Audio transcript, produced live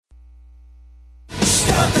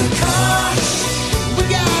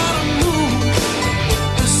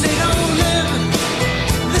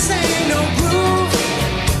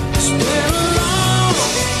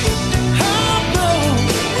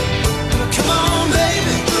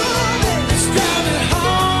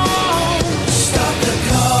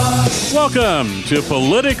Welcome to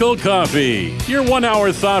Political Coffee, your 1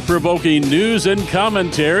 hour thought-provoking news and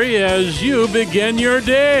commentary as you begin your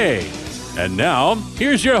day. And now,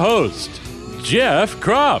 here's your host, Jeff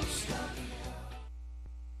Kropp.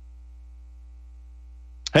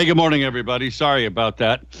 Hey, good morning, everybody. Sorry about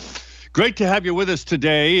that. Great to have you with us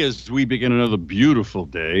today as we begin another beautiful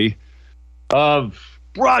day of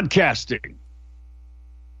broadcasting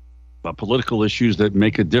about political issues that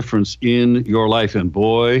make a difference in your life. And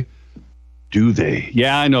boy, do they.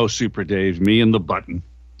 Yeah, I know, Super Dave, me and the button.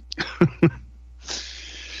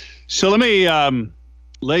 So let me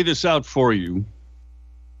lay this out for you.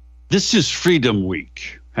 This is Freedom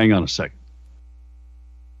Week. Hang on a second.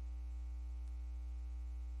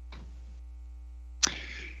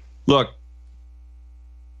 Look,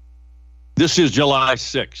 this is July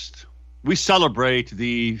 6th. We celebrate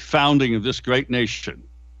the founding of this great nation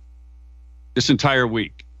this entire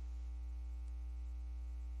week.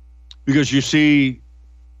 Because you see,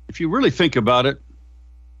 if you really think about it,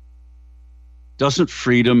 doesn't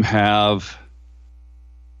freedom have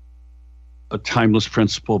a timeless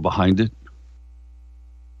principle behind it?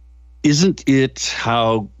 Isn't it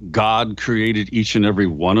how God created each and every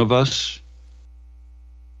one of us?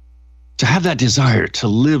 To have that desire to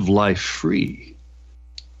live life free.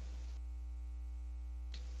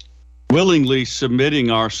 Willingly submitting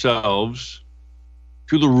ourselves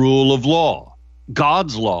to the rule of law.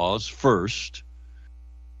 God's laws first,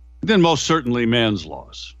 then most certainly man's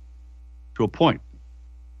laws, to a point,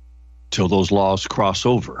 till those laws cross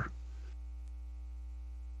over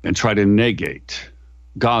and try to negate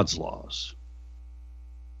God's laws.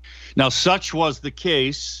 Now, such was the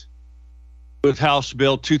case with House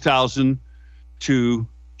Bill 2002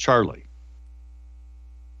 Charlie.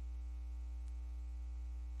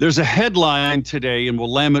 There's a headline today in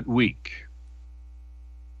Willamette Week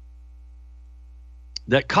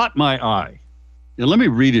that caught my eye. And let me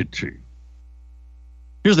read it to you.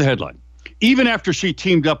 Here's the headline. Even after she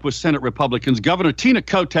teamed up with Senate Republicans, Governor Tina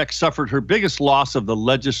Kotek suffered her biggest loss of the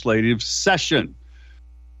legislative session.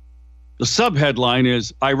 The subheadline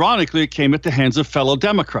is, ironically, it came at the hands of fellow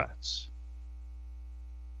Democrats.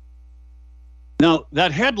 Now,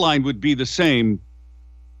 that headline would be the same,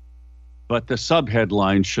 but the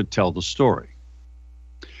subheadline should tell the story.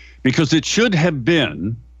 Because it should have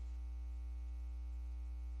been,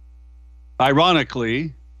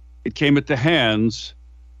 ironically, it came at the hands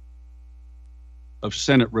of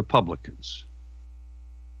Senate Republicans.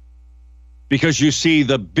 Because you see,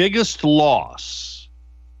 the biggest loss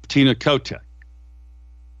of Tina Kotek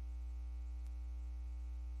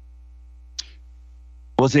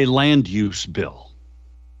was a land use bill,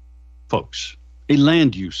 folks, a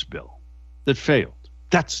land use bill that failed.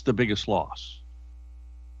 That's the biggest loss.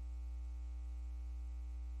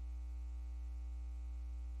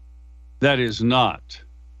 That is not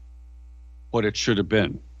what it should have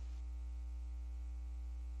been.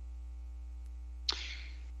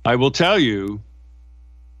 I will tell you,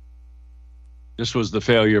 this was the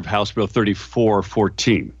failure of House Bill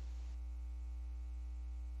 3414.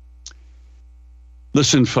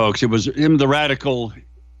 Listen, folks, it was in the radical,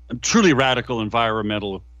 truly radical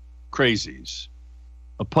environmental crazies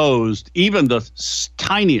opposed even the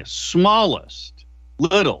tiniest, smallest,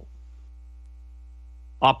 little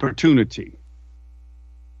opportunity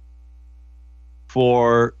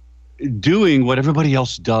for doing what everybody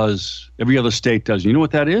else does, every other state does. You know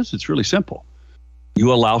what that is? It's really simple.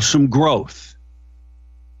 You allow some growth.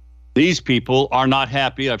 These people are not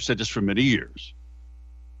happy. I've said this for many years.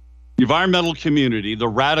 The environmental community, the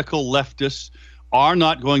radical leftists, are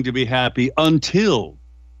not going to be happy until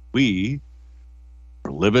we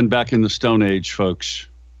are living back in the Stone Age, folks.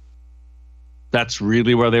 That's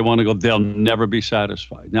really where they want to go. They'll never be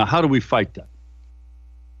satisfied. Now, how do we fight that?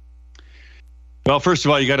 Well, first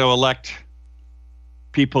of all, you got to elect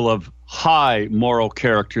people of high moral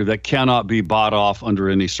character that cannot be bought off under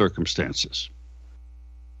any circumstances.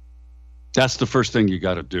 That's the first thing you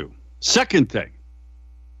got to do. Second thing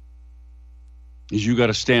is you got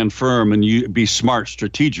to stand firm and you be smart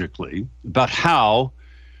strategically about how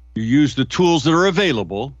you use the tools that are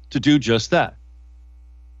available to do just that.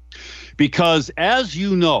 Because as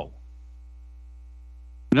you know,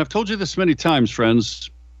 and I've told you this many times,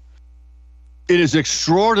 friends, it is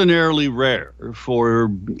extraordinarily rare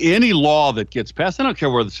for any law that gets passed. I don't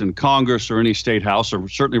care whether it's in Congress or any state house or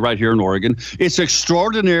certainly right here in Oregon. It's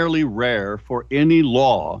extraordinarily rare for any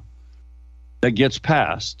law that gets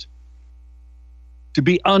passed to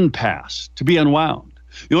be unpassed, to be unwound.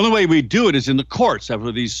 The only way we do it is in the courts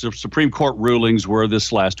after these Supreme Court rulings were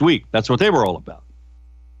this last week. That's what they were all about.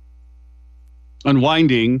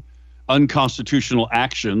 Unwinding unconstitutional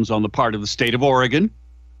actions on the part of the state of Oregon.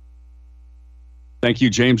 Thank you,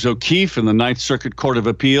 James O'Keefe and the Ninth Circuit Court of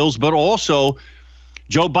Appeals, but also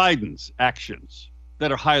Joe Biden's actions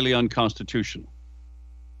that are highly unconstitutional.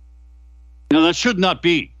 Now, that should not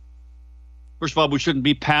be. First of all, we shouldn't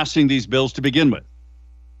be passing these bills to begin with.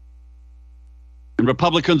 And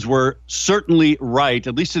Republicans were certainly right,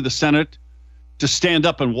 at least in the Senate, to stand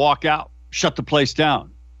up and walk out, shut the place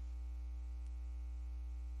down.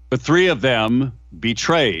 But three of them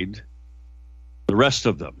betrayed the rest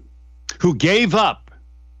of them, who gave up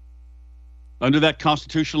under that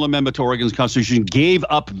constitutional amendment to Oregon's Constitution, gave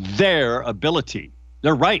up their ability,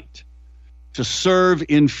 their right to serve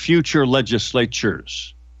in future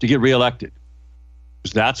legislatures to get reelected.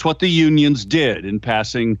 Because that's what the unions did in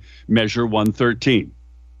passing Measure 113.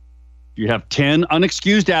 You have 10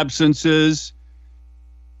 unexcused absences.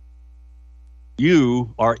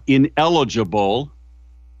 You are ineligible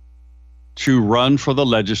to run for the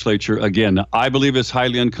legislature again. Now, I believe it's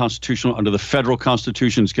highly unconstitutional under the federal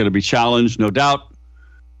Constitution. It's going to be challenged, no doubt,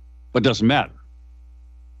 but it doesn't matter.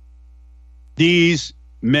 These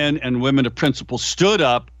men and women of principle stood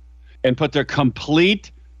up and put their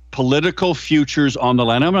complete political futures on the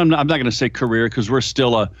line. I'm not going to say career, because we're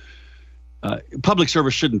still public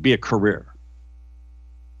service shouldn't be a career.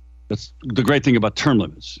 That's the great thing about term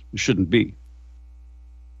limits. It shouldn't be.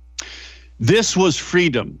 This was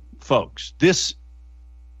freedom, folks. This,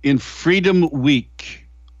 in Freedom Week,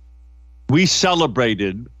 we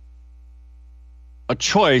celebrated a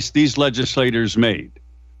choice these legislators made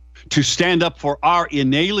to stand up for our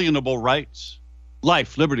inalienable rights,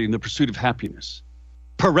 life, liberty, and the pursuit of happiness.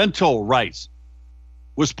 Parental rights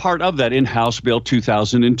was part of that in House Bill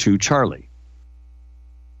 2002, Charlie.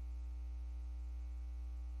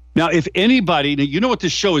 Now, if anybody, you know what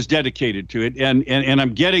this show is dedicated to, it, and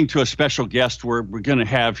I'm getting to a special guest we're going to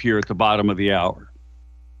have here at the bottom of the hour.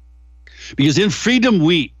 Because in Freedom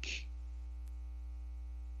Week,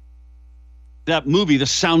 that movie, The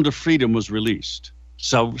Sound of Freedom, was released.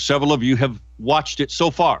 So several of you have watched it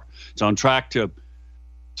so far. It's on track to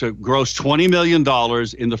gross $20 million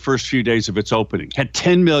in the first few days of its opening. Had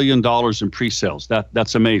 $10 million in pre-sales.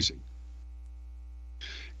 That's amazing.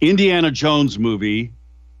 Indiana Jones movie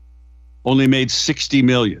only made $60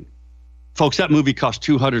 million. Folks, that movie cost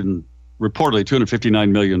reportedly $259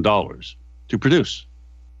 million to produce.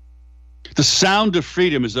 The Sound of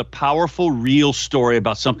Freedom is a powerful, real story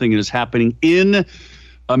about something that is happening in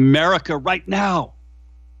America right now,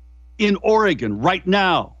 in Oregon right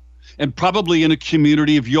now, and probably in a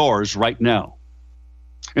community of yours right now.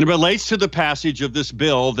 And it relates to the passage of this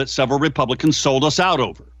bill that several Republicans sold us out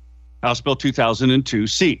over, House Bill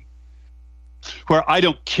 2002C, where I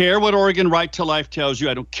don't care what Oregon Right to Life tells you,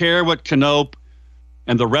 I don't care what Knope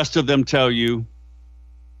and the rest of them tell you,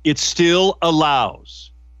 it still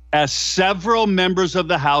allows, as several members of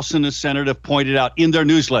the House and the Senate have pointed out in their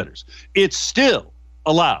newsletters, it still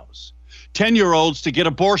allows 10-year-olds to get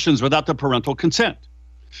abortions without the parental consent.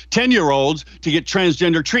 10-year-olds to get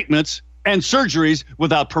transgender treatments and surgeries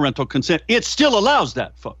without parental consent. It still allows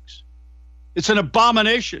that, folks. It's an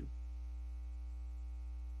abomination.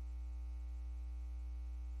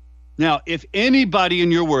 Now, if anybody in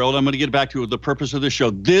your world, I'm going to get back to the purpose of the show.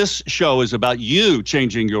 This show is about you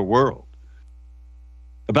changing your world,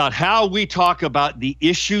 about how we talk about the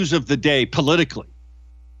issues of the day politically,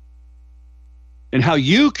 and how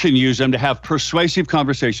you can use them to have persuasive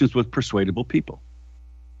conversations with persuadable people.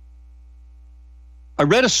 I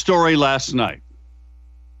read a story last night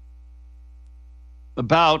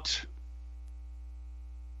about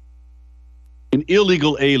an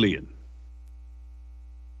illegal alien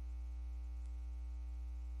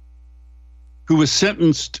who was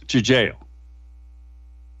sentenced to jail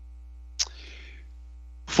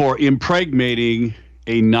for impregnating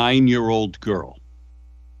a 9-year-old girl,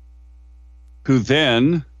 who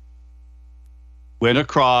then went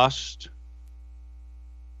across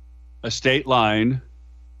a state line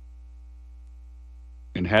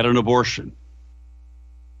and had an abortion.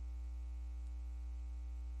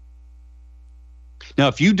 Now,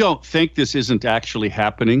 if you don't think this isn't actually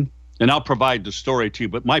happening, and I'll provide the story to you,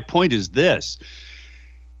 but my point is this.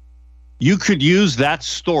 You could use that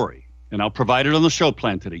story, and I'll provide it on the show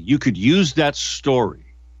plan today. You could use that story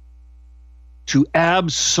to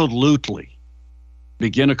absolutely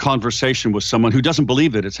begin a conversation with someone who doesn't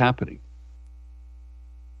believe that it's happening.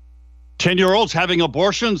 10-year-olds having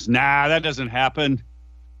abortions? Nah, that doesn't happen.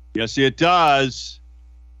 Yes, it does.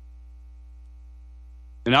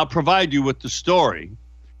 And I'll provide you with the story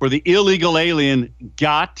where the illegal alien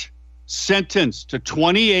got sentenced to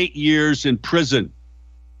 28 years in prison,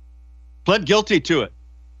 pled guilty to it,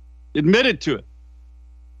 Admitted to it.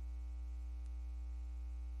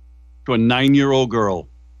 To a 9-year-old girl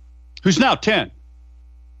who's now 10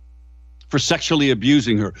 for sexually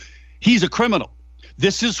abusing her. He's a criminal.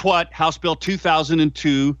 This is what House Bill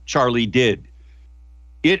 2002, Charlie, did.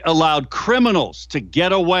 It allowed criminals to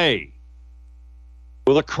get away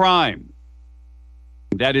with a crime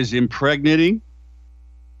that is impregnating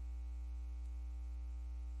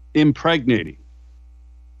an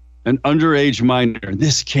underage minor, in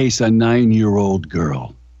this case, a 9-year-old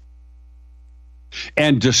girl,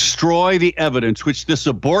 and destroy the evidence which this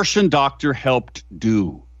abortion doctor helped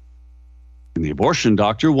do. And the abortion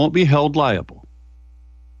doctor won't be held liable.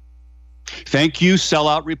 Thank you,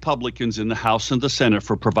 sellout Republicans in the House and the Senate,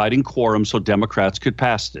 for providing quorum so Democrats could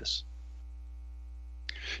pass this.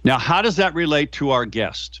 Now, how does that relate to our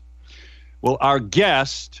guest? Well, our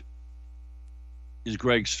guest is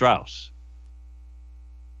Greg Strause,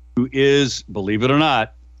 who is, believe it or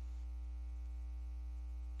not,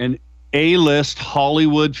 an A-list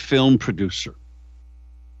Hollywood film producer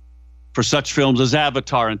for such films as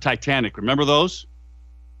Avatar and Titanic. Remember those?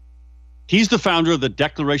 He's the founder of the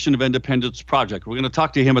Declaration of Independence Project. We're going to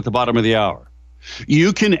talk to him at the bottom of the hour.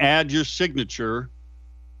 You can add your signature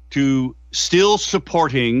to still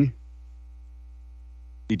supporting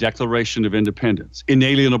the Declaration of Independence,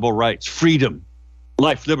 inalienable rights, freedom,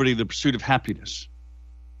 life, liberty, the pursuit of happiness,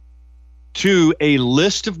 to a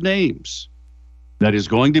list of names that is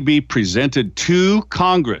going to be presented to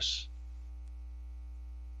Congress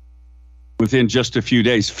within just a few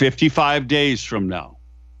days, 55 days from now.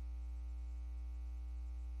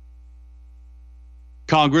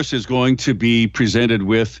 Congress is going to be presented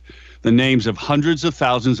with the names of hundreds of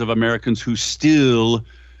thousands of Americans who still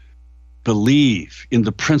believe in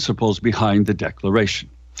the principles behind the Declaration.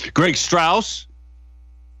 Greg Strause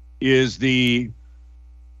is this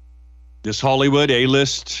Hollywood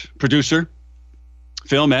A-list producer,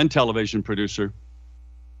 film and television producer.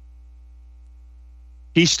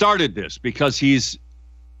 He started this because he's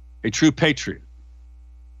a true patriot.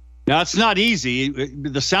 Now, it's not easy.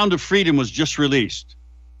 The Sound of Freedom was just released.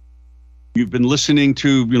 You've been listening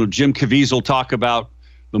to, Jim Caviezel talk about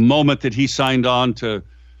the moment that he signed on to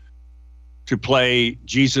play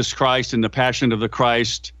Jesus Christ in The Passion of the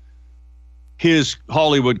Christ. His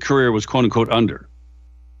Hollywood career was quote unquote over.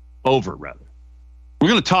 We're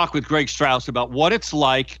going to talk with Greg Strause about what it's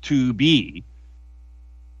like to be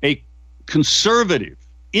a conservative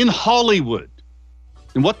in Hollywood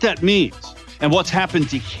and what that means and what's happened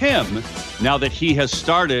to him now that he has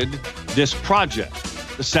started this project,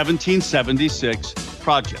 the 1776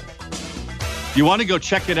 Project. If you want to go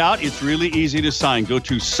check it out, it's really easy to sign. Go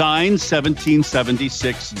to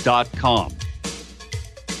sign1776.com.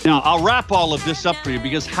 Now, I'll wrap all of this up for you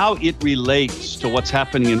because how it relates to what's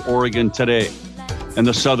happening in Oregon today and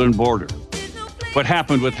the southern border. What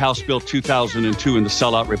happened with House Bill 2002 and the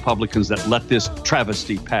sellout Republicans that let this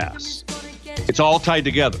travesty pass. It's all tied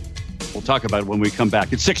together. We'll talk about it when we come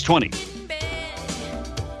back. It's 6:20.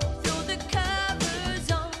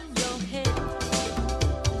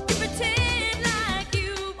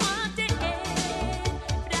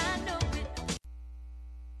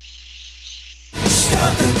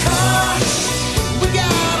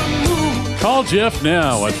 Call Jeff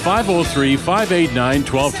now at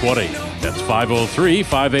 503-589-1220. That's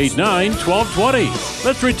 503-589-1220.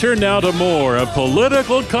 Let's return now to more of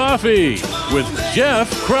Political Coffee with Jeff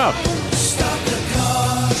Krupp.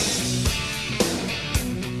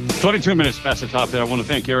 22 minutes past the top there. I want to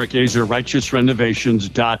thank Eric Azer,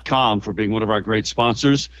 RighteousRenovations.com, for being one of our great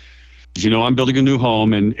sponsors. As you know, I'm building a new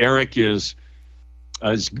home, and Eric is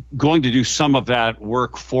going to do some of that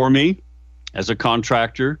work for me as a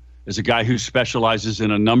contractor, as a guy who specializes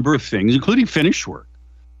in a number of things, including finish work.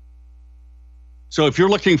 So if you're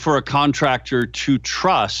looking for a contractor to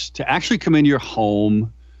trust, to actually come into your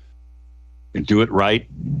home and do it right,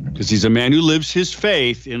 because he's a man who lives his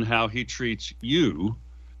faith in how he treats you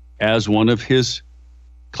as one of his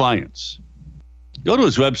clients, go to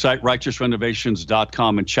his website,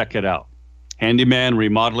 RighteousRenovations.com, and check it out. Handyman,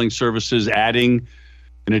 remodeling services, adding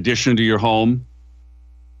an addition to your home.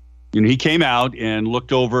 He came out and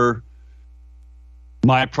looked over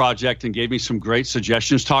my project and gave me some great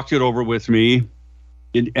suggestions, talked it over with me.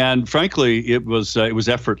 And frankly, it was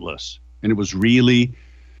effortless, and it was really,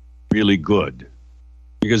 really good,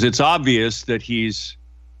 because it's obvious that he's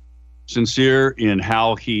sincere in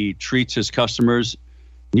how he treats his customers.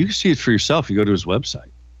 You can see it for yourself. You go to his website.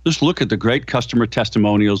 Just look at the great customer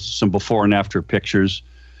testimonials, some before and after pictures.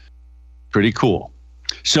 Pretty cool.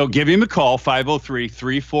 So give him a call,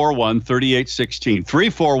 503-341-3816,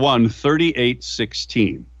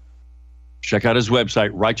 341-3816. Check out his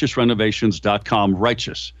website, righteousrenovations.com,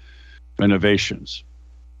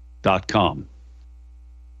 righteousrenovations.com.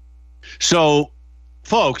 So,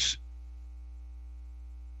 folks,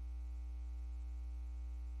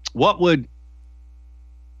 what would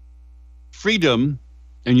freedom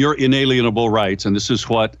and your inalienable rights, and this is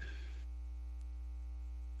what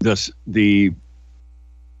the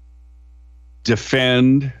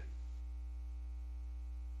Defend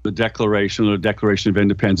the Declaration of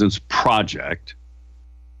Independence Project,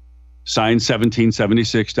 signed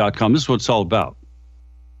 1776.com. This is what it's all about.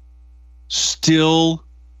 Still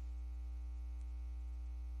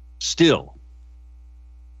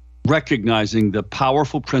recognizing the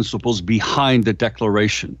powerful principles behind the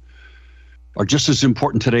Declaration are just as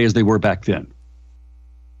important today as they were back then.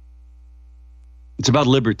 It's about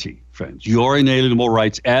liberty, friends. Your inalienable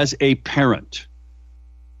rights as a parent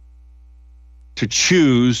to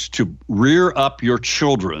choose to rear up your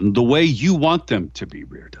children the way you want them to be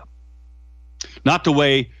reared up. Not the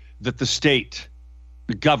way that the state,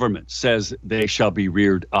 the government says they shall be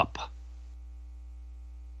reared up.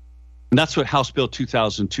 And that's what House Bill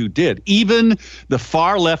 2002 did. Even the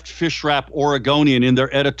far-left fish-wrap Oregonian in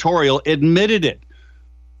their editorial admitted it.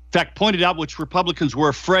 In fact, pointed out which Republicans were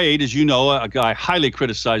afraid, as you know, a guy highly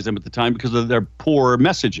criticized them at the time because of their poor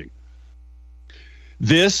messaging.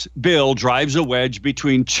 This bill drives a wedge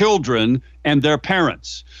between children and their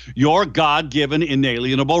parents, your God-given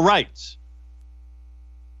inalienable rights.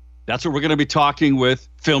 That's what we're going to be talking with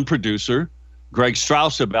film producer Greg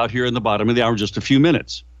Strause about here in the bottom of the hour in just a few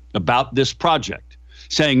minutes, about this project,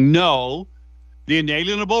 saying no, the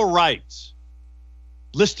inalienable rights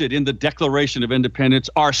listed in the Declaration of Independence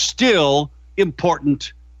are still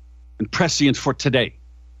important and prescient for today.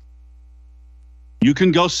 You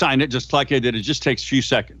can go sign it just like I did. It just takes a few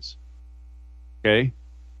seconds. Okay?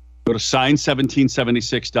 Go to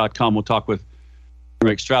sign1776.com. We'll talk with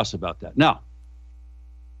Greg Strause about that. Now,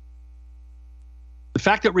 the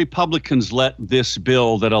fact that Republicans let this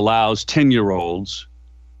bill that allows 10-year-olds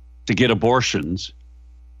to get abortions,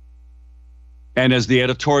 and as the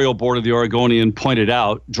editorial board of the Oregonian pointed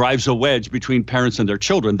out, drives a wedge between parents and their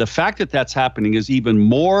children. The fact that that's happening is even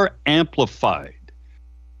more amplified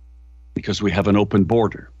because we have an open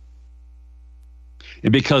border.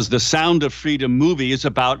 And because the Sound of Freedom movie is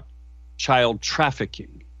about child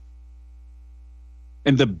trafficking.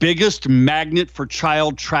 And the biggest magnet for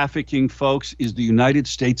child trafficking, folks, is the United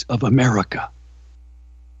States of America.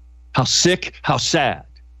 How sick, how sad.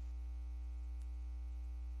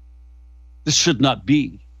 This should not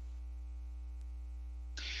be.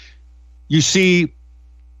 You see,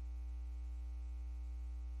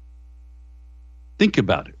 think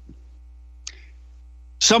about it.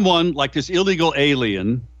 Someone like this illegal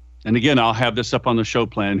alien, and again, I'll have this up on the show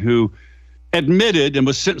plan, who admitted and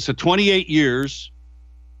was sentenced to 28 years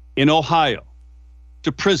in Ohio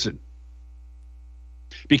to prison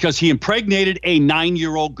because he impregnated a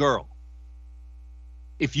 9-year-old girl.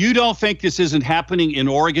 If you don't think this isn't happening in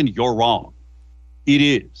Oregon, you're wrong. It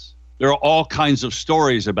is. There are all kinds of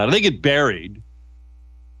stories about it. They get buried.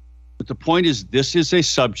 But the point is, this is a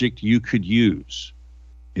subject you could use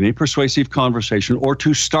in a persuasive conversation or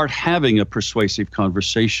to start having a persuasive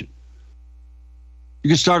conversation. You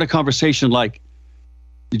can start a conversation like,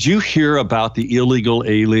 did you hear about the illegal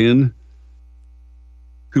alien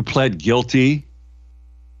who pled guilty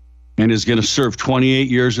and is going to serve 28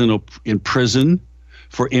 years in prison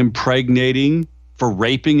for impregnating, for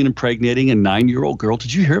raping and impregnating a 9-year-old girl?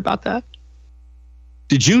 Did you hear about that?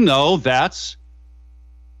 Did you know that's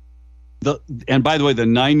and by the way, the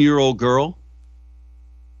 9-year-old girl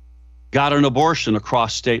got an abortion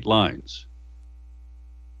across state lines.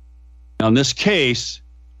 Now, in this case,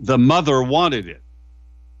 the mother wanted it.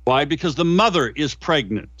 Why? Because the mother is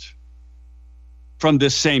pregnant from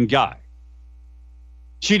this same guy.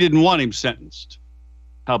 She didn't want him sentenced.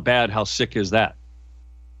 How bad, how sick is that?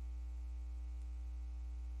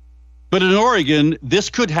 But in Oregon, this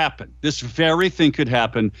could happen. This very thing could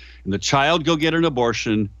happen, and the child go get an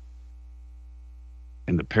abortion,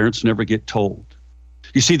 and the parents never get told.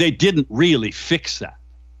 You see, they didn't really fix that.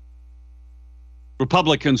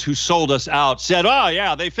 Republicans who sold us out said, oh,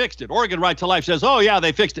 yeah, they fixed it. Oregon Right to Life says, oh, yeah,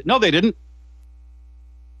 they fixed it. No, they didn't.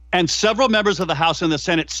 And several members of the House and the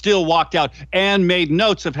Senate still walked out and made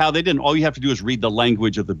notes of how they didn't. All you have to do is read the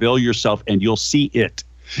language of the bill yourself, and you'll see it.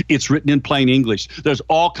 It's written in plain English. There's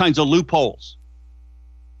all kinds of loopholes.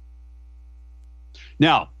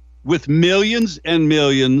 Now, with millions and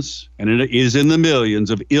millions, and it is in the millions,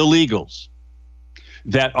 of illegals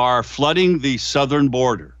that are flooding the southern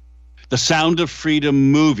border, the Sound of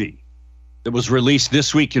Freedom movie that was released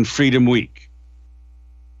this week in Freedom Week,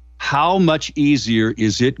 how much easier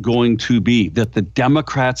is it going to be that the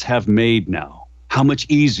Democrats have made now? How much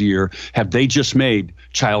easier have they just made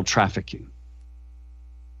child trafficking?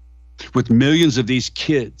 With millions of these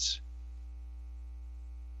kids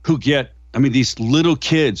who get, these little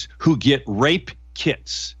kids who get rape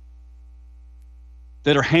kits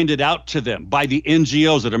that are handed out to them by the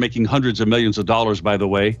NGOs that are making hundreds of millions of dollars, by the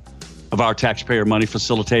way, of our taxpayer money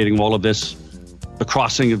facilitating all of this, the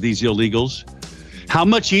crossing of these illegals. How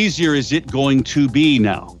much easier is it going to be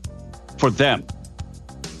now for them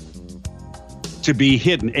to be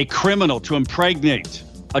hidden, a criminal to impregnate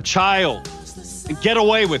a child and get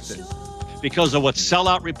away with it because of what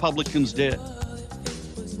Sellout Republicans did?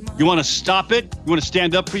 You want to stop it? You want to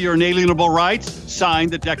stand up for your inalienable rights? Sign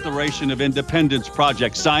the Declaration of Independence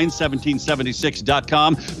Project. Sign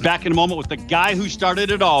 1776.com. Back in a moment with the guy who started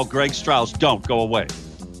it all, Greg Strause. Don't go away.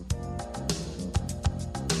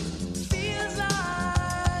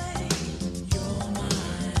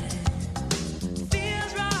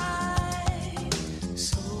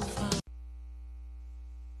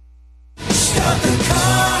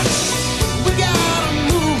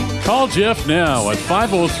 Call Jeff now at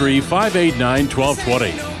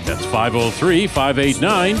 503-589-1220. That's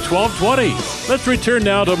 503-589-1220. Let's return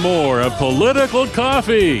now to more of Political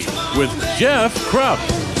Coffee with Jeff Krupp.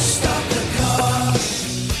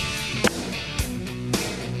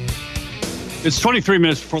 It's 23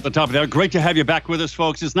 minutes before the top of the hour. Great to have you back with us,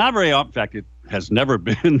 folks. It's not very, in fact, it has never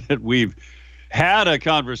been that we've had a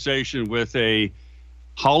conversation with a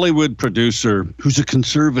Hollywood producer who's a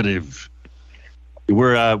conservative.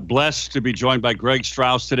 We're blessed to be joined by Greg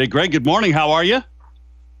Strause today. Greg, good morning. How are you?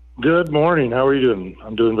 Good morning. How are you doing?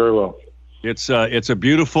 I'm doing very well. It's a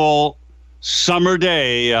beautiful summer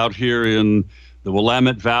day out here in the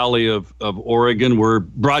Willamette Valley of Oregon. We're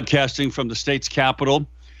broadcasting from the state's capital.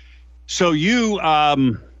 So you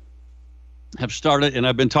have started, and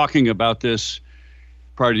I've been talking about this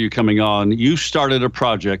prior to you coming on. You started a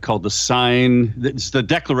project called it's the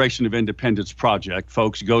Declaration of Independence Project.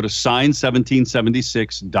 Folks, go to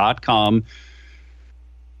sign1776.com.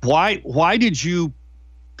 Why did you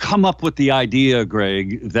come up with the idea,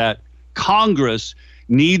 Greg, that Congress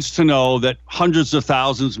needs to know that hundreds of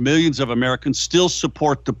thousands, millions of Americans still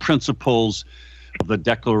support the principles of the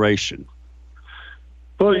Declaration?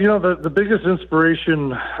 Well, the biggest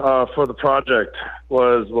inspiration for the project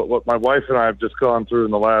was what my wife and I have just gone through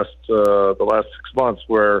in the last 6 months,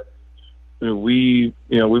 where we've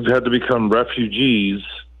had to become refugees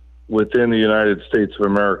within the United States of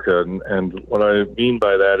America, and what I mean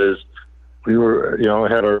by that is we were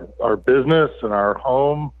had our business and our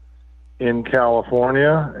home in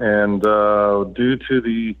California, and due to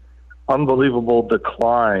the unbelievable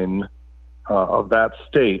decline of that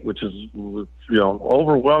state, which is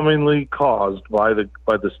overwhelmingly caused by the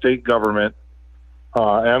state government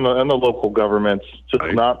and the local governments just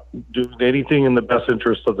not doing anything in the best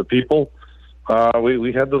interest of the people.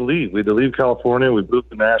 We had to leave. We had to leave California. We moved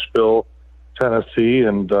to Nashville, Tennessee,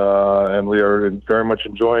 and we are very much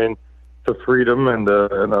enjoying the freedom and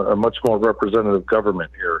a much more representative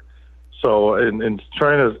government here. So, in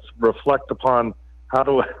trying to reflect upon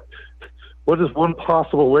what is one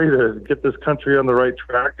possible way to get this country on the right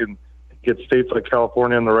track and get states like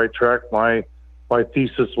California on the right track, my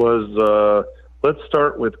thesis was let's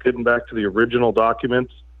start with getting back to the original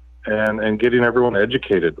documents and getting everyone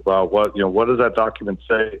educated about what does that document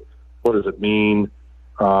say, what does it mean,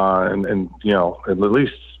 and at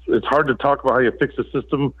least it's hard to talk about how you fix a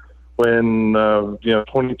system when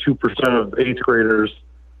 22% of eighth graders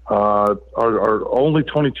are only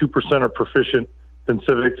 22% are proficient in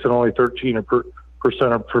civics, and only 13%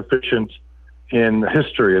 are proficient in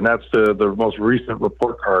history, and that's the most recent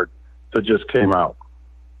report card that just came out.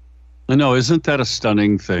 I know, isn't that a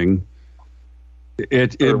stunning thing?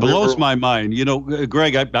 It blows my mind.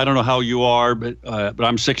 Greg, I don't know how you are, but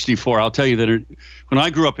I'm 64. I'll tell you that when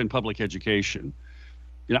I grew up in public education,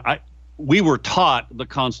 we were taught the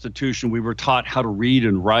Constitution. We were taught how to read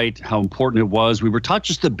and write, how important it was. We were taught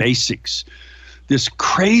just the basics. This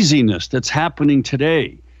craziness that's happening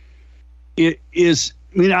today, I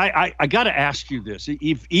got to ask you this.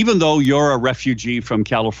 Even though you're a refugee from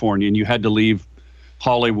California and you had to leave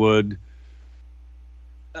Hollywood,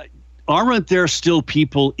 aren't there still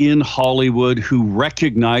people in Hollywood who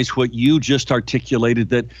recognize what you just articulated,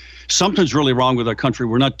 that something's really wrong with our country?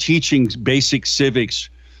 We're not teaching basic civics,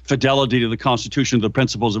 fidelity to the Constitution, the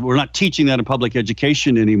principles. We're not teaching that in public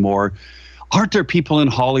education anymore. Aren't there people in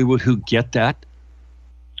Hollywood who get that?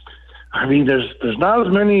 There's not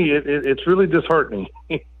as many. It's really disheartening.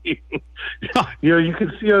 You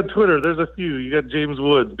can see on Twitter, there's a few. You got James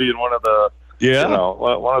Woods being one of the Yeah.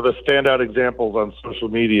 One of the standout examples on social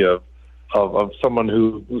media of someone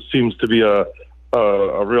who seems to be a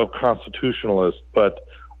real constitutionalist. But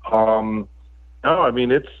no, I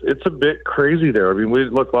mean, it's a bit crazy there. I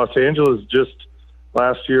mean, Los Angeles just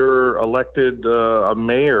last year elected a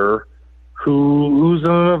mayor who's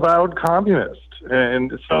an avowed communist.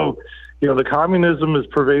 And so, the communism is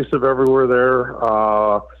pervasive everywhere there.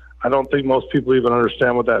 I don't think most people even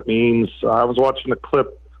understand what that means. I was watching a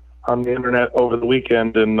clip on the internet over the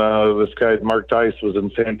weekend, and this guy, Mark Dice, was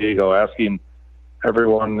in San Diego asking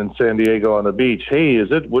everyone in San Diego on the beach, hey,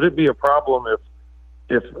 would it be a problem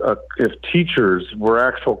if teachers were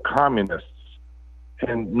actual communists?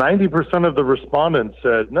 And 90% of the respondents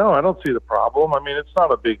said, no, I don't see the problem. I mean, it's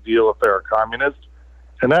not a big deal if they're a communist.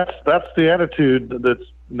 And that's the attitude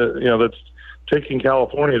that's taking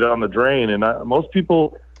California down the drain. And most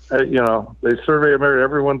people, they survey America,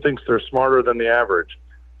 everyone thinks they're smarter than the average.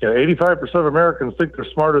 85% of Americans think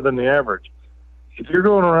they're smarter than the average. If you're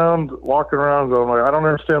walking around going, like, I don't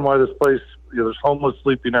understand why this place, there's homeless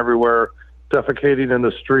sleeping everywhere, defecating in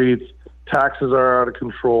the streets, taxes are out of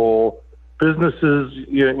control, businesses,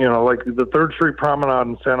 like the 3rd Street Promenade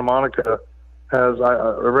in Santa Monica has,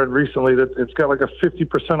 I read recently that it's got like a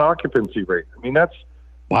 50% occupancy rate. I mean, that's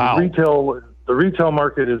wow. The retail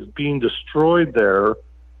market is being destroyed there,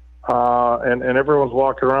 and everyone's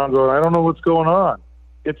walking around going, I don't know what's going on.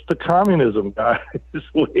 It's the communism, guys.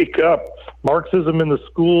 Wake up. Marxism in the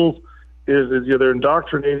schools is they're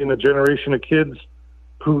indoctrinating a generation of kids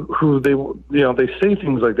who they say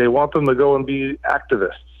things like they want them to go and be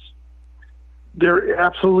activists. They're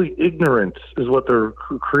absolutely ignorant is what they're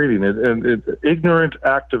creating. And ignorant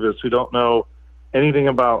activists who don't know anything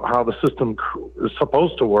about how the system is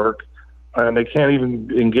supposed to work, and they can't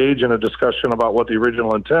even engage in a discussion about what the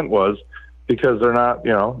original intent was, because they're not,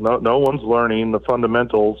 no one's learning the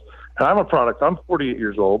fundamentals. And I'm 48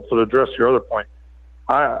 years old, so to address your other point,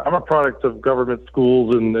 I'm a product of government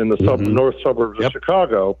schools in the north suburbs of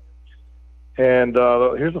Chicago. And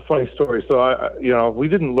here's a funny story. So, we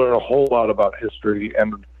didn't learn a whole lot about history.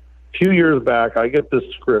 And a few years back, I get this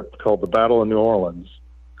script called The Battle of New Orleans,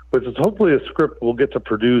 which is hopefully a script we'll get to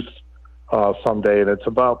produce someday. And it's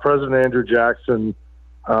about President Andrew Jackson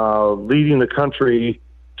leading the country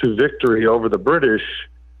to victory over the British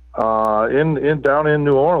down in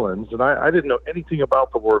New Orleans. And I didn't know anything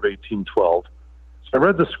about the War of 1812. So I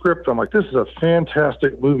read the script. I'm like, this is a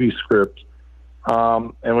fantastic movie script.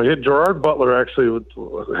 And we had Gerard Butler actually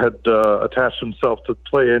had attached himself to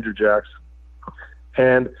play Andrew Jackson.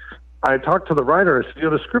 And I talked to the writer. I said,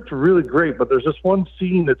 the script is really great, but there's this one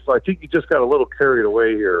scene that's, I think you just got a little carried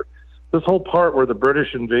away here. This whole part where the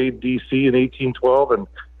British invade D.C. in 1812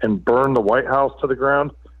 and burn the White House to the ground.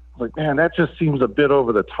 I was like, man, that just seems a bit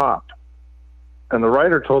over the top. And the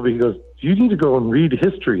writer told me, he goes, you need to go and read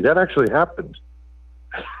history. That actually happened.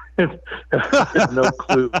 And I had no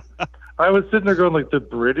clue. I was sitting there going, like, the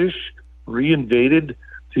British reinvaded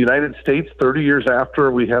the United States 30 years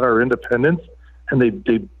after we had our independence, and they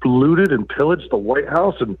looted and pillaged the White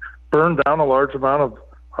House and burned down a large amount of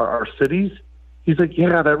our cities. He's like,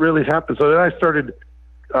 yeah, that really happened. So then I started,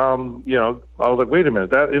 I was like, wait a minute.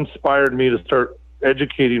 That inspired me to start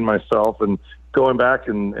educating myself and going back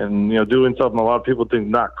and doing something a lot of people think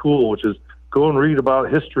not cool, which is go and read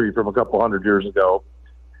about history from a couple hundred years ago.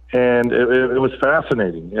 And it was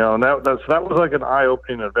fascinating, and that was like an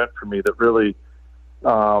eye-opening event for me that really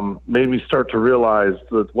made me start to realize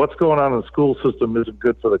that what's going on in the school system isn't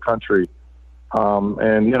good for the country.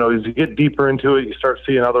 And as you get deeper into it, you start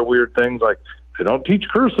seeing other weird things like they don't teach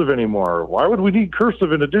cursive anymore. Why would we need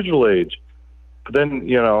cursive in a digital age? But then,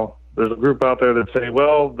 there's a group out there that say,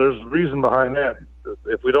 well, there's a reason behind that.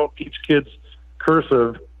 If we don't teach kids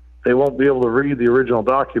cursive, they won't be able to read the original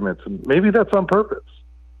documents. And maybe that's on purpose.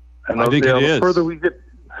 And I think it is. The further we get,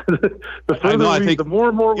 the more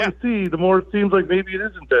and more we see, the more it seems like maybe it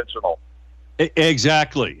is intentional.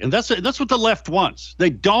 Exactly. And that's what the left wants.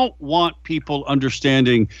 They don't want people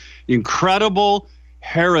understanding the incredible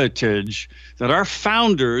heritage that our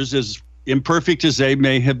founders, as imperfect as they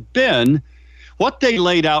may have been, what they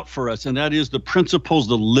laid out for us, and that is the principles,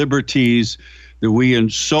 the liberties that we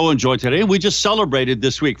so enjoy today. And we just celebrated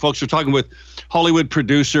this week. Folks, we're talking with Hollywood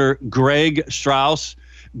producer Greg Strause.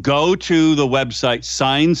 Go to the website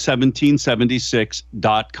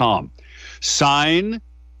sign1776.com. Sign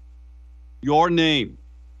your name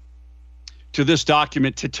to this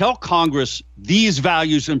document to tell Congress these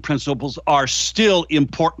values and principles are still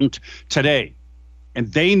important today.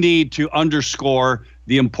 And they need to underscore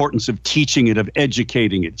the importance of teaching it, of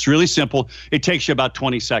educating it. It's really simple. It takes you about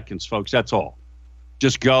 20 seconds, folks. That's all.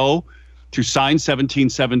 Just go to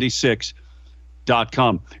sign1776.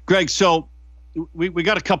 Greg, so we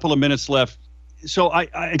got a couple of minutes left. So I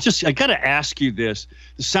got to ask you this.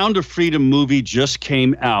 The Sound of Freedom movie just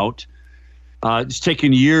came out. It's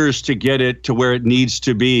taken years to get it to where it needs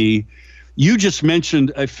to be. You just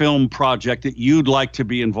mentioned a film project that you'd like to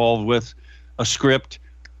be involved with, a script.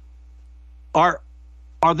 Are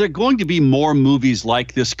there going to be more movies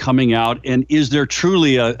like this coming out? And is there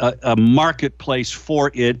truly a marketplace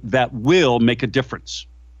for it that will make a difference?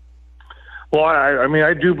 Well, I mean,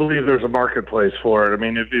 I do believe there's a marketplace for it. I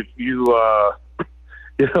mean, if you,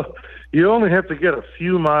 you only have to get a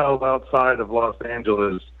few miles outside of Los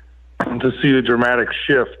Angeles to see a dramatic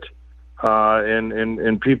shift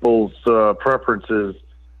in people's preferences.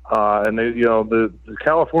 And the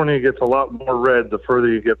California gets a lot more red the further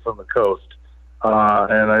you get from the coast.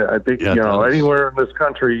 And I think, anywhere in this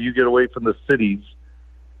country, you get away from the cities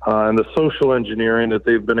and the social engineering that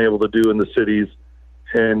they've been able to do in the cities.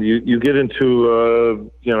 And you get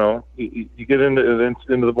into, you get into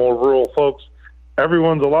the more rural folks.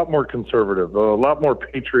 Everyone's a lot more conservative, a lot more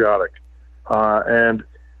patriotic. And,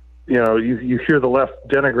 you hear the left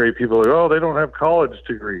denigrate people like, oh, they don't have college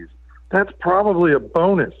degrees. That's probably a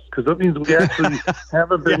bonus because that means we actually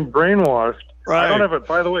haven't been brainwashed. Right.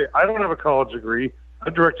 By the way, I don't have a college degree. I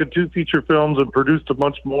directed 2 feature films and produced a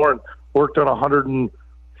bunch more and worked on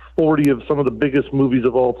 140 of some of the biggest movies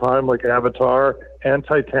of all time, like Avatar and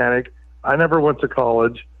Titanic. I never went to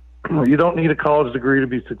college. You don't need a college degree to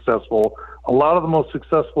be successful. A lot of the most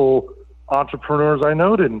successful entrepreneurs I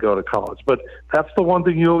know didn't go to college, but that's the one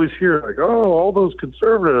thing you always hear, like, oh, all those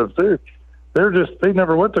conservatives, they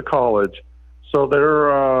never went to college, so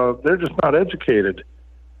they're just not educated.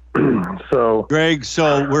 So, Greg,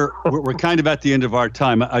 we're kind of at the end of our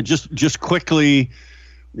time. I just quickly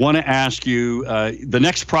want to ask you the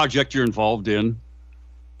next project you're involved in.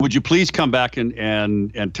 Would you please come back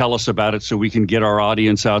and tell us about it so we can get our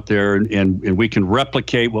audience out there and we can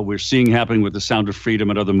replicate what we're seeing happening with The Sound of Freedom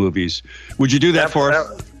and other movies? Would you do that for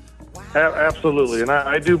us? Absolutely. And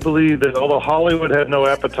I do believe that although Hollywood had no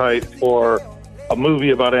appetite for a movie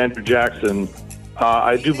about Andrew Jackson,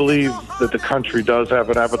 I do believe that the country does have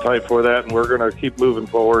an appetite for that, and we're going to keep moving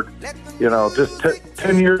forward. Just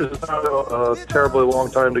 10 years is not a terribly long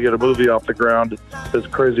time to get a movie off the ground, as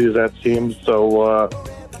crazy as that seems. So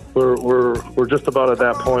we're just about at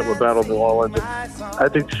that point with Battle of the Wall. And I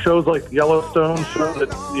think shows like Yellowstone show that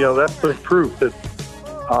that's the proof that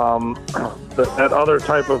that other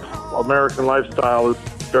type of American lifestyle is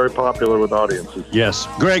very popular with audiences. Yes.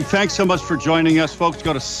 Greg, thanks so much for joining us, folks.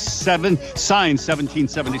 Go to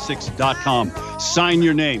sign1776.com. Sign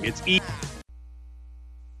your name. It's easy.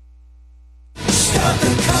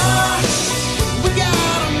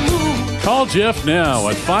 Call Jeff now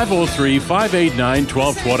at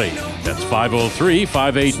 503-589-1220. That's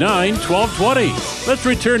 503-589-1220. Let's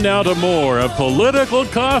return now to more of Political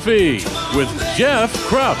Coffee with Jeff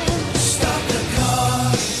Krupp.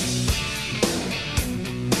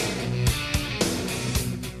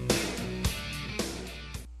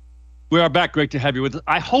 We are back. Great to have you with us.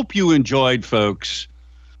 I hope you enjoyed, folks,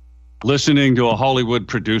 listening to a Hollywood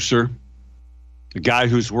producer, a guy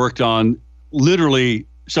who's worked on literally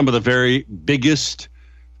some of the very biggest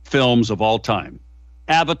films of all time.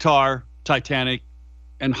 Avatar, Titanic,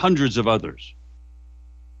 and hundreds of others.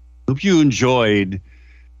 Hope you enjoyed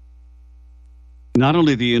not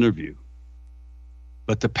only the interview,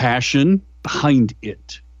 but the passion behind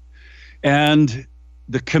it. And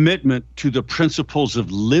the commitment to the principles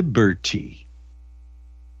of liberty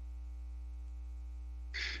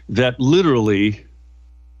that literally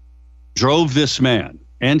drove this man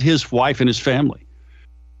and his wife and his family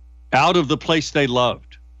out of the place they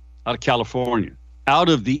loved, out of California, out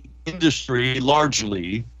of the industry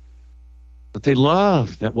largely that they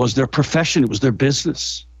loved. That was their profession. It was their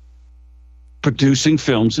business, producing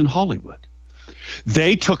films in Hollywood.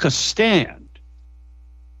 They took a stand.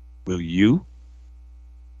 Will you?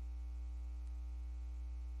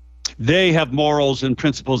 They have morals and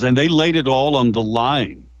principles, and they laid it all on the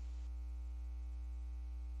line.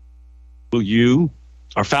 Will you?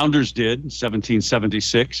 Our founders did in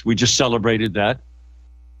 1776. We just celebrated that.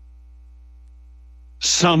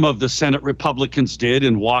 Some of the Senate Republicans did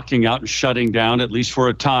in walking out and shutting down, at least for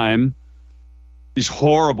a time, these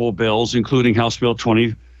horrible bills, including House Bill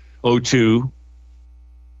 2002,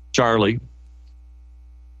 Charlie,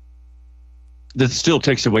 that still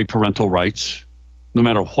takes away parental rights. No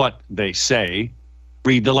matter what they say,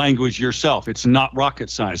 read the language yourself. It's not rocket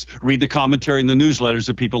science. Read the commentary in the newsletters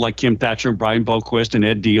of people like Kim Thatcher and Brian Boquist and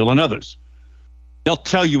Ed Deal and others. They'll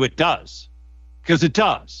tell you it does, because it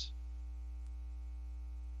does.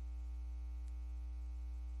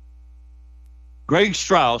 Greg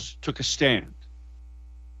Strause took a stand.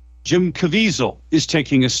 Jim Caviezel is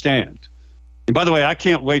taking a stand. And by the way, I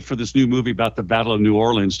can't wait for this new movie about the Battle of New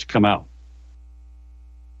Orleans to come out.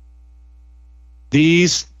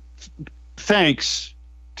 These thanks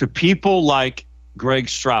to people like Greg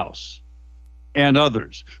Strause and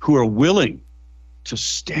others who are willing to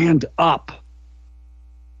stand up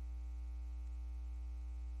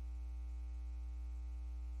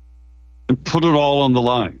and put it all on the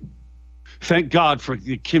line. Thank God for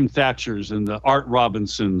the Kim Thatchers and the Art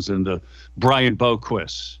Robinsons and the Brian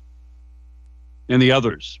Boquists and the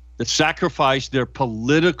others that sacrificed their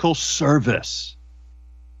political service,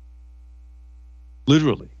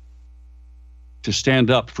 literally, to stand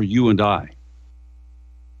up for you and I.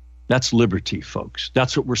 That's liberty, folks.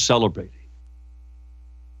 That's what we're celebrating.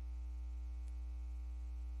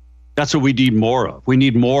 That's what we need more of. We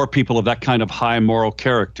need more people of that kind of high moral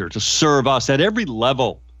character to serve us at every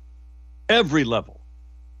level. Every level.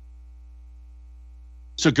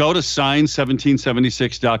 So go to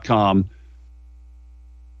sign1776.com,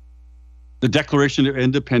 the Declaration of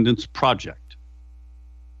Independence Project.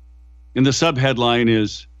 And the subheadline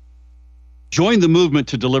is, join the movement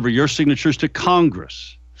to deliver your signatures to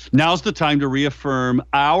Congress. Now's the time to reaffirm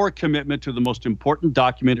our commitment to the most important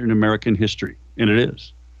document in American history. And it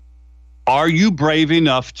is. Are you brave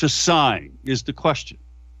enough to sign is the question.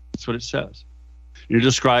 That's what it says. It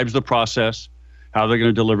describes the process, how they're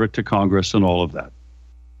going to deliver it to Congress and all of that.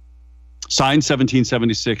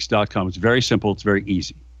 Sign1776.com. It's very simple. It's very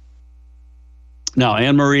easy. Now,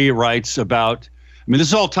 Anne Marie writes about, this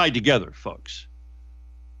is all tied together, folks.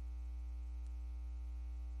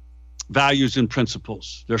 Values and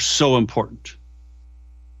principles. They're so important.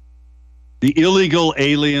 The illegal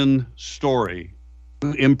alien story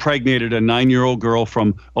who impregnated a 9-year-old girl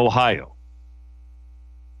from Ohio.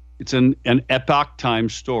 It's an epoch time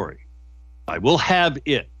story. I will have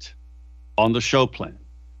it on the show plan.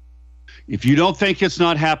 If you don't think it's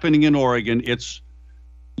not happening in Oregon,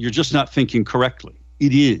 you're just not thinking correctly.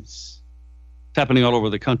 It is. It's happening all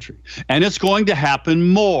over the country. And it's going to happen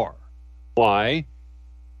more. Why?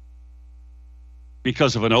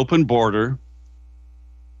 Because of an open border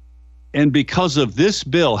and because of this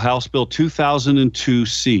bill, House Bill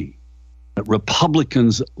 2002C, that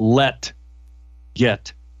Republicans let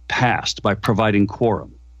get passed by providing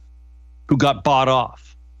quorum, who got bought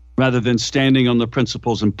off rather than standing on the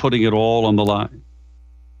principles and putting it all on the line.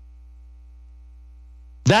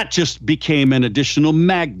 That just became an additional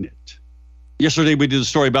magnet. Yesterday we did a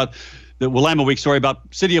story about the Willamette Week story about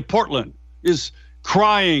city of Portland is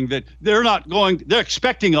crying that they're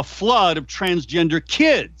expecting a flood of transgender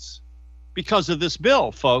kids because of this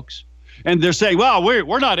bill, folks. And they're saying, well,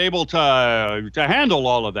 we're not able to handle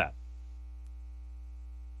all of that.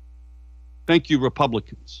 Thank you,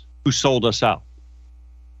 Republicans, who sold us out.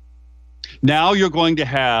 Now you're going to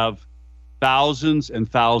have thousands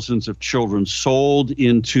and thousands of children sold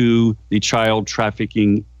into the child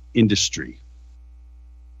trafficking industry.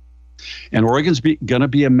 And Oregon's going to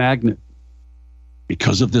be a magnet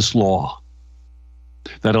because of this law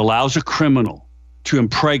that allows a criminal to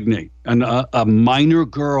impregnate a minor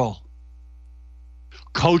girl,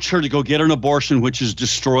 coach her to go get an abortion, which is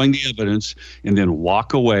destroying the evidence, and then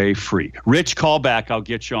walk away free. Rich, call back. I'll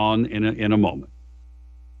get you on in a moment.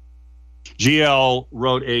 GL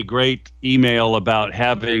wrote a great email about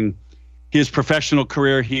having his professional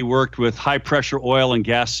career. He worked with high-pressure oil and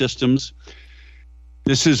gas systems.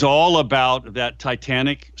 This is all about that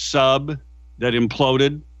Titanic sub that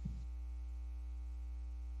imploded.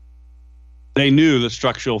 They knew the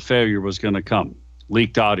structural failure was going to come.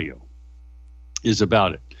 Leaked audio is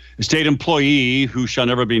about it. A state employee who shall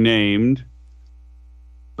never be named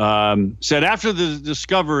said after the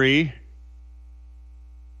discovery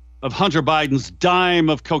of Hunter Biden's dime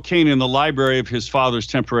of cocaine in the library of his father's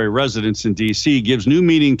temporary residence in D.C. gives new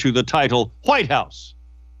meaning to the title White House.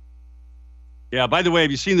 Yeah, by the way, have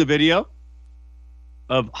you seen the video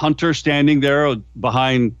of Hunter standing there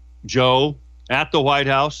behind Joe at the White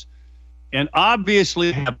House and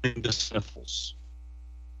obviously having the sniffles?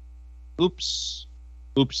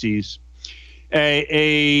 Oopsies.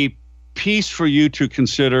 A piece for you to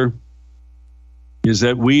consider is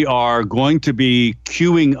that we are going to be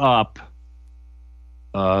queuing up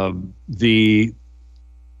the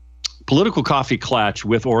political coffee klatch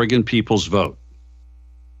with Oregon People's Vote.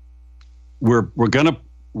 We're going to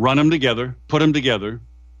run them together, put them together,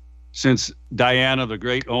 since Diana, the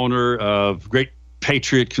great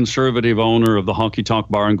patriot conservative owner of the Honky Tonk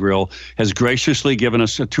Bar and Grill, has graciously given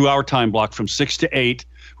us a 2-hour time block from 6 to 8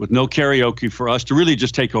 with no karaoke for us to really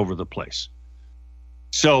just take over the place.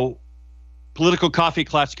 So Political coffee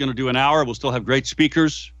class is going to do an hour. We'll still have great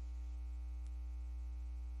speakers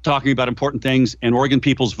talking about important things. And Oregon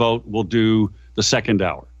People's Vote will do the second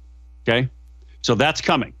hour. Okay? So that's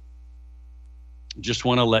coming. Just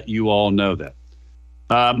want to let you all know that.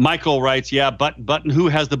 Michael writes, yeah, button. Who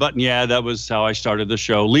has the button? Yeah, that was how I started the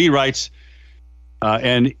show. Lee writes,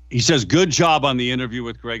 and he says, good job on the interview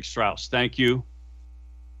with Greg Strause. Thank you.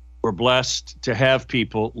 We're blessed to have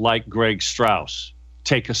people like Greg Strause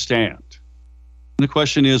take a stand. And the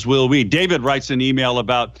question is, will we? David writes an email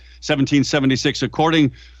about 1776.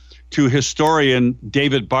 According to historian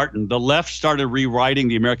David Barton, the left started rewriting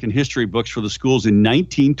the American history books for the schools in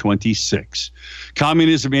 1926.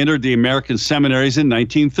 Communism entered the American seminaries in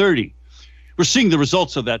 1930. We're seeing the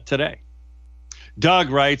results of that today.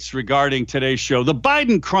 Doug writes regarding today's show, the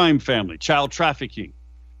Biden crime family, child trafficking.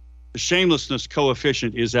 The shamelessness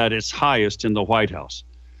coefficient is at its highest in the White House.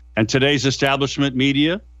 And today's establishment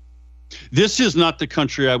media, this is not the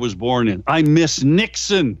country I was born in. I miss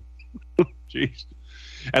Nixon. Jeez.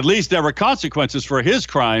 At least there were consequences for his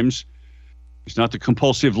crimes. It's not the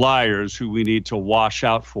compulsive liars who we need to wash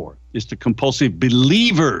out for. It's the compulsive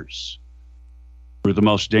believers who are the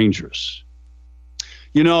most dangerous.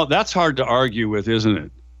 You know, that's hard to argue with, isn't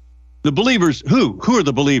it? The believers, who? Who are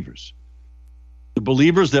the believers? The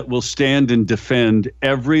believers that will stand and defend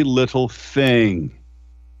every little thing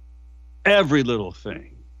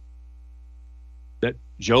that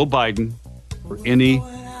Joe Biden or any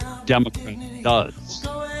Democrat does.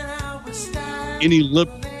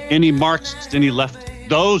 Any Marxist, any left,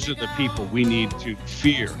 those are the people we need to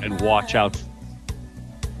fear and watch out for.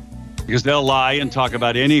 Because they'll lie and talk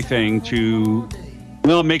about anything to,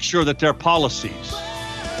 well, make sure that their policies,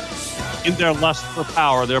 in their lust for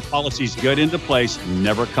power, their policies get into place and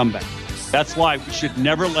never come back. That's why we should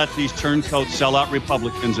never let these turncoat sellout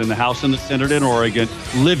Republicans in the House and the Senate in Oregon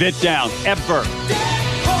live it down, ever.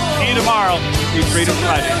 See you tomorrow, 3 to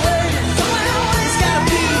Friday.